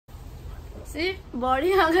See,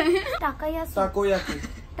 body आ गए. Takoyaki.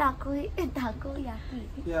 Takoyaki.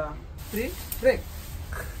 Yeah. Break.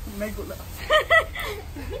 Make gula.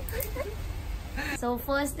 So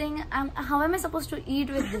first thing, how am I supposed to eat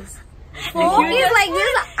with this? Fork is like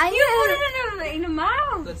this. You put it in the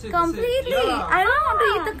mouth. That's it. Completely. Yeah. I don't want to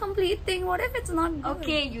eat the complete thing. What if it's not good?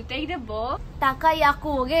 Okay, you take the bowl.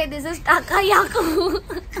 Takayaku. Okay, this is takayaku.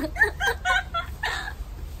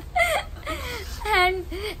 And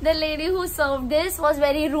the lady who served this was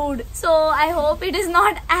very rude. So I hope it is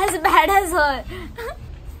not as bad as her.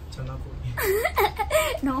 Chana puri.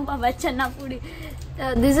 No, Baba, channa puri.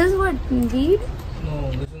 This is what? Weed?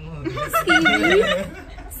 No, this is not. Seaweed?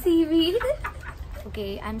 Seaweed?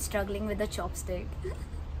 Okay, I'm struggling with the chopstick.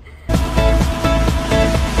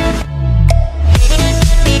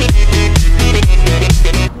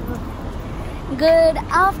 Good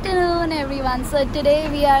afternoon, everyone. So today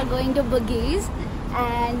we are going to Bugis,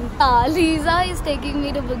 and Lisa is taking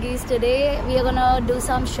me to Bugis today. We are gonna do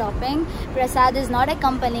some shopping. Prasad is not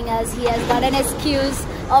accompanying us. He has got an excuse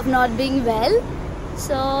of not being well.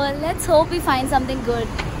 So let's hope we find something good.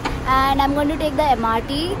 And I'm going to take the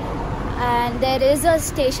MRT, and there is a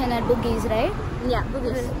station at Bugis, right? Yeah,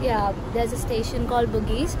 Bugis. Yeah, there's a station called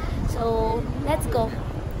Bugis. So let's go.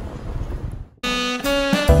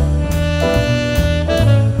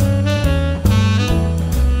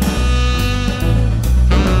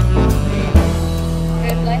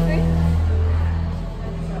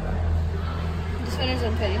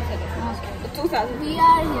 We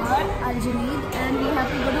are here, Al-Junaid, and we have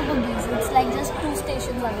to go to Bugis. It's like just 2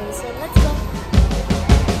 stations away. So let's go.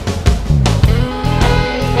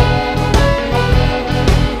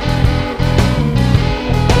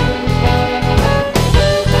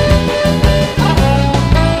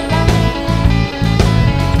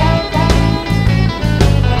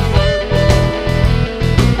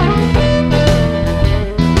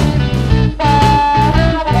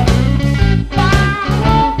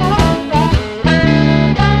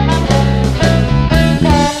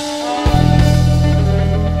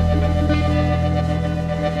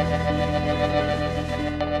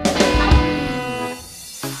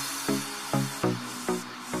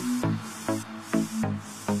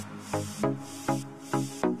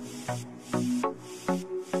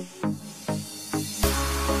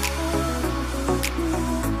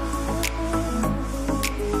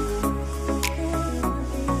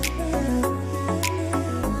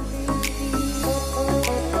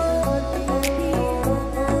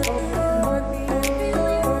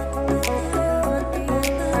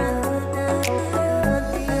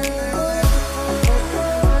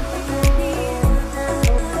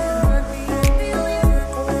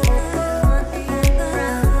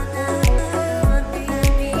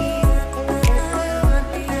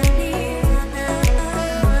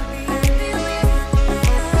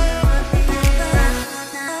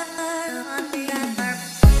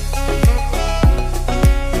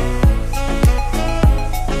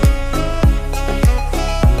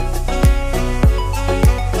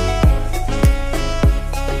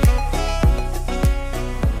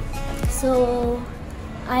 So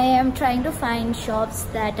I am trying to find shops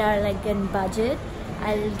that are like in budget.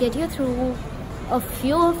 I'll get you through a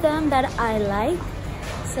few of them that I like.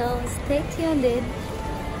 So stay tuned in.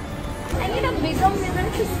 I need a bigger mirror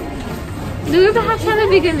to see. Do you perhaps have a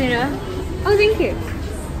bigger mirror? Oh, thank you.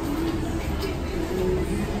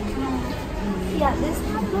 Yeah, this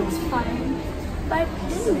one looks fine. But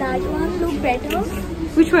doesn't that one look better?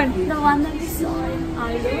 Which one? The one that we saw in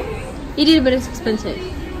Aldo. It is, but it's expensive.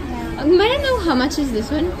 Yeah. May I know how much is this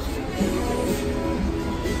one?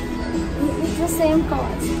 It's the same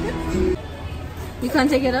cost. You can't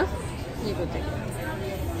take it off? You can take it off.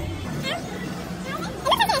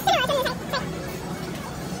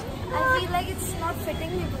 I feel like it's not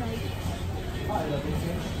fitting me right.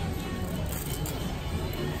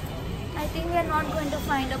 I think we're not going to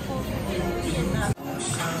find a perfect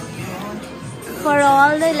for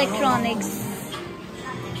all the electronics.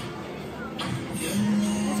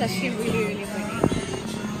 It's actually really, really pretty.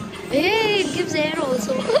 Hey, it gives air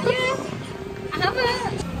also. Yeah. I have a...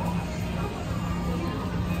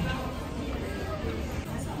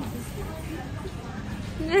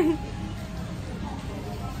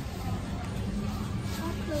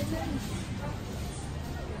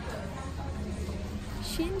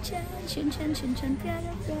 Shinchan, Shinchan, Shinchan,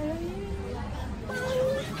 pyara, pyara.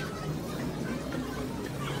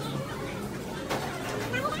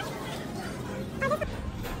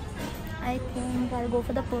 I think I'll go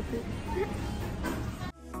for the purple.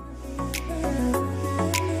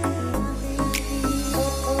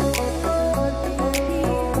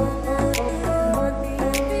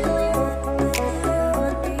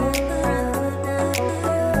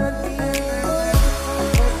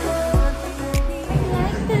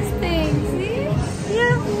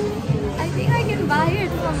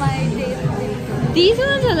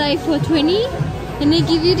 like for 20 and they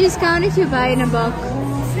give you discount if you buy in a box.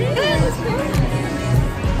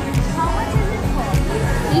 How much is it for?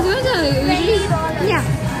 These ones are usually, $20. yeah,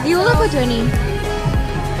 you all for 20.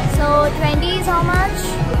 So 20 is how much?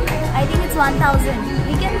 I think it's 1,000.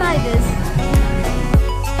 We can buy this.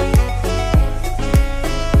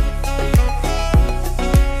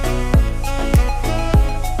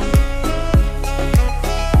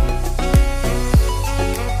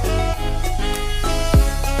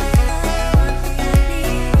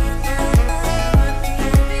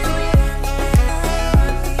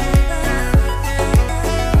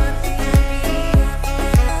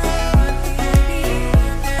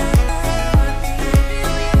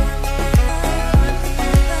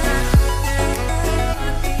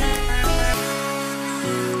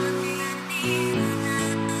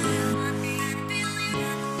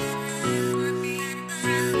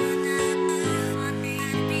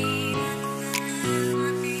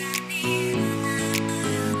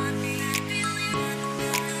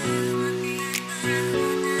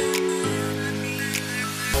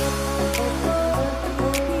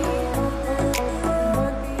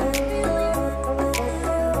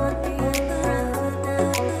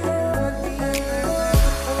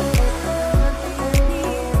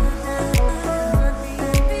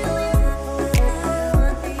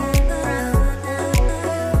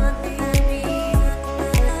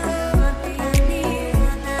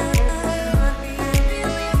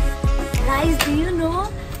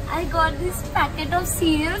 I got this packet of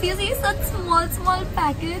cereal. You see such small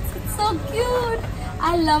packets. It's so cute.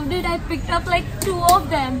 I loved it. I picked up like 2 of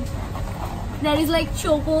them. There is like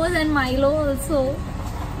Chocos and Milo also.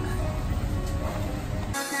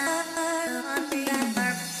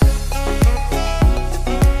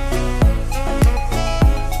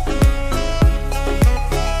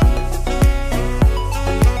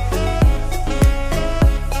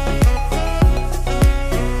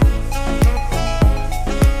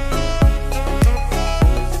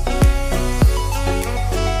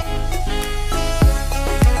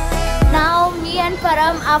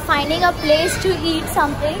 Are finding a place to eat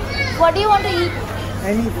something. What do you want to eat?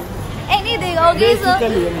 Anything. Anything. Okay,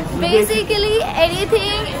 basically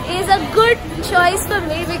anything is a good choice for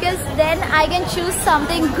me because then I can choose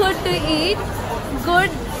something good to eat, good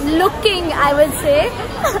looking I would say,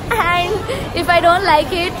 and if I don't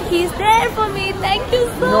like it, he's there for me. Thank you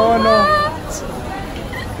so much.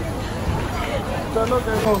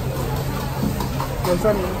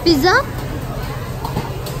 Pizza?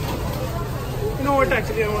 You know what,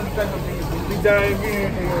 actually I want to try something new. Pizza,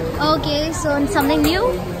 Okay, so something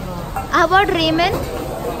new? How about ramen?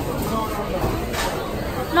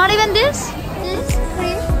 Not even this? This?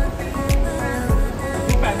 Cream?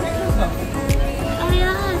 Oh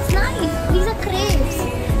yeah, it's nice. These are crepes.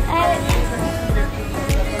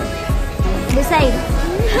 This side.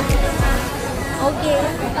 Okay.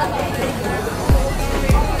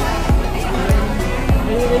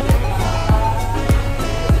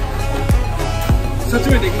 सच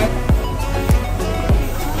में देखना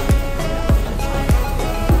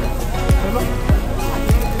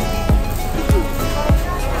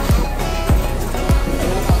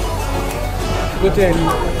कुछ है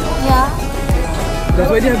नहीं Yeah. That's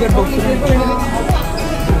why they have that box.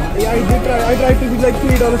 Yeah, I tried to be like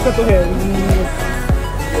 $3 का तो है.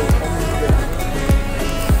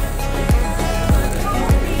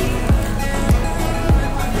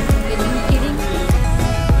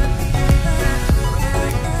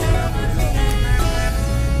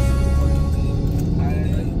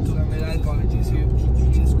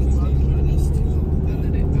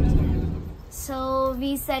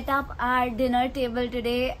 We set up our dinner table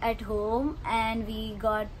today at home and we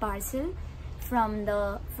got parcel from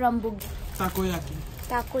Bugis. Takoyaki.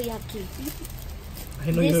 Takoyaki.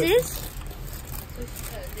 I know This you is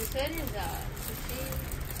This one is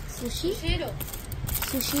sushi. Sushiro.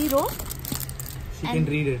 Sushiro. She can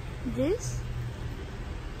read it. This.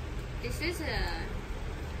 This is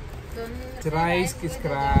It's rice, kiss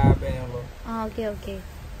crab and all. Okay, okay.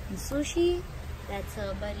 And sushi. That's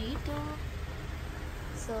a burrito.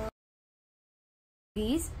 So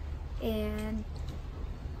these and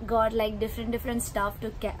got like different stuff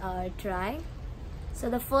to try. So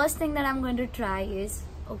the first thing that I'm going to try is,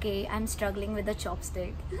 okay, I'm struggling with the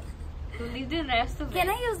chopstick. So leave the rest of it. Can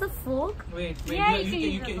I use the fork? Wait, Yeah, you can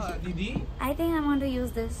use the fork. Didi? I think I'm going to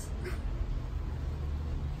use this.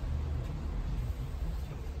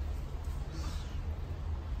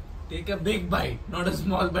 Take a big bite, not a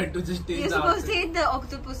small bite to just taste. You're the supposed to outside. eat the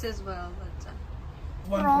octopus as well. But,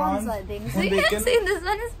 One Prawns, I think. one bacon. See, this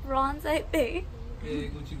one is prawns, I think. Hey,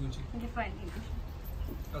 Gucci. okay, fine.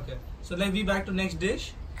 Okay, so like we back to next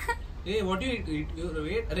dish. Hey, what do you eat?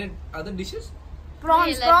 Wait, other dishes?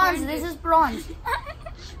 Prawns, Hey, prawns. leopard This is prawns.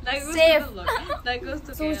 That goes Safe. to the That goes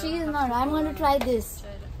to Sushi is not. I'm going to try this.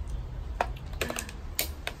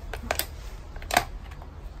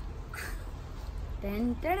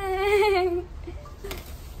 Dun, dun, dun.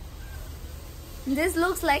 This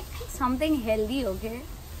looks like something healthy, okay?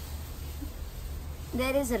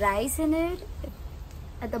 There is rice in it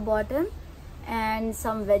at the bottom and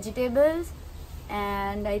some vegetables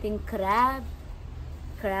and I think crab,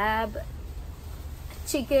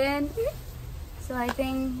 chicken. So I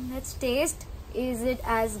think let's taste. Is it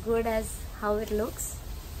as good as how it looks?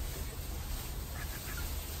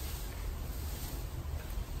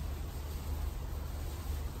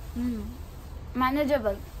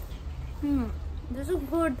 Manageable. This is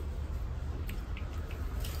good.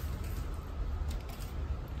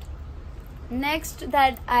 Next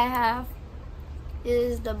that I have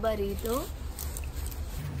is the burrito.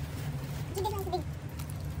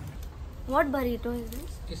 What burrito is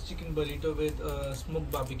this? It's chicken burrito with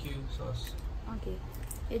smoked barbecue sauce Okay,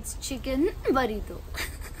 it's chicken burrito.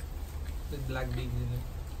 with black beans in it.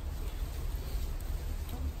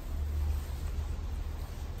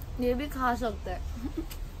 ये भी खा सकता है.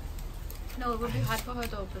 No, it would be hard for her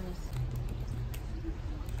to open this.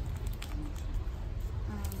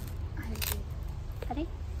 अरे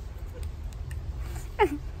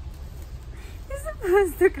You're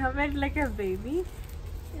supposed to comment like a baby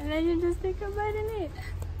and then you just take a bite in it.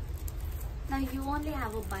 Now you only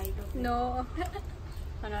have a bite of it. No.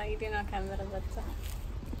 I'm not eating on camera, that's all.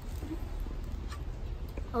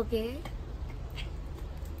 Okay.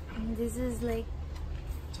 And this is like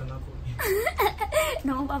Chana puri.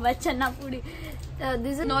 no baba channa puri.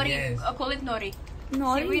 This is Nori. Yes. Call it nori.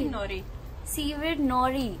 nori. Seaweed nori. Seaweed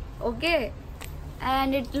nori. Okay.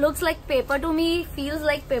 And it looks like paper to me, feels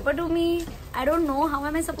like paper to me. I don't know how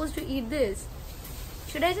am I supposed to eat this.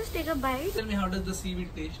 Should I just take a bite? Tell me, how does the seaweed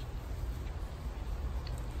taste?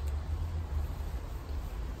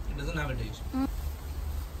 It doesn't have a taste.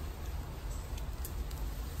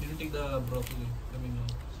 Did you take the broccoli? Let me know.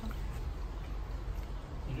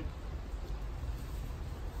 Did you?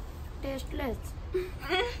 Tasteless.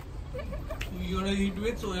 You gotta eat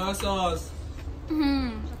with soya sauce.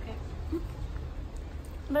 Okay.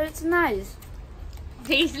 But it's nice.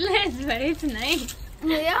 Tasteless, but it's nice.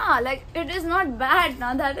 Yeah, like it is not bad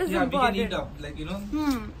now. That is Yeah, important. we can eat up, like, you know.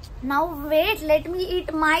 Now wait, let me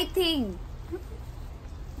eat my thing.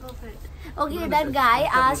 Go for it. Okay, No, that no, guy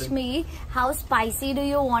it's asked separate. me how spicy do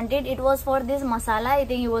you want it. It was for this masala. I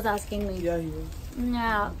think he was asking me. Yeah, he was.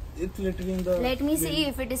 Yeah. It's literally in the. Let me see menu.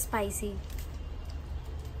 if it is spicy.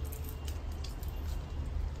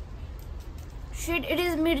 Shit, it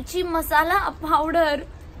is mirchi masala powder.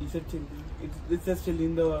 He said chili. It's just chili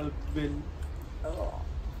in the well.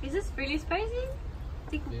 Is this really spicy?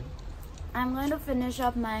 Yeah. I'm going to finish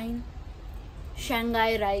up mine.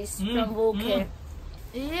 Shanghai rice from Woke.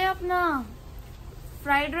 ये अपना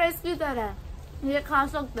fried rice की तरह है. ये खा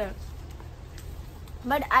सकते हैं.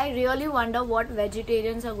 But I really wonder what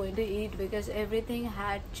vegetarians are going to eat because everything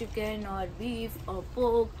had chicken or beef or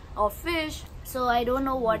pork or fish. So I don't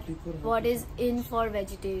know what is in for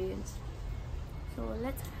vegetarians. So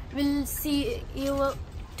we'll see you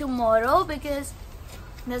tomorrow because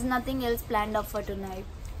there's nothing else planned up for tonight.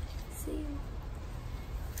 See you.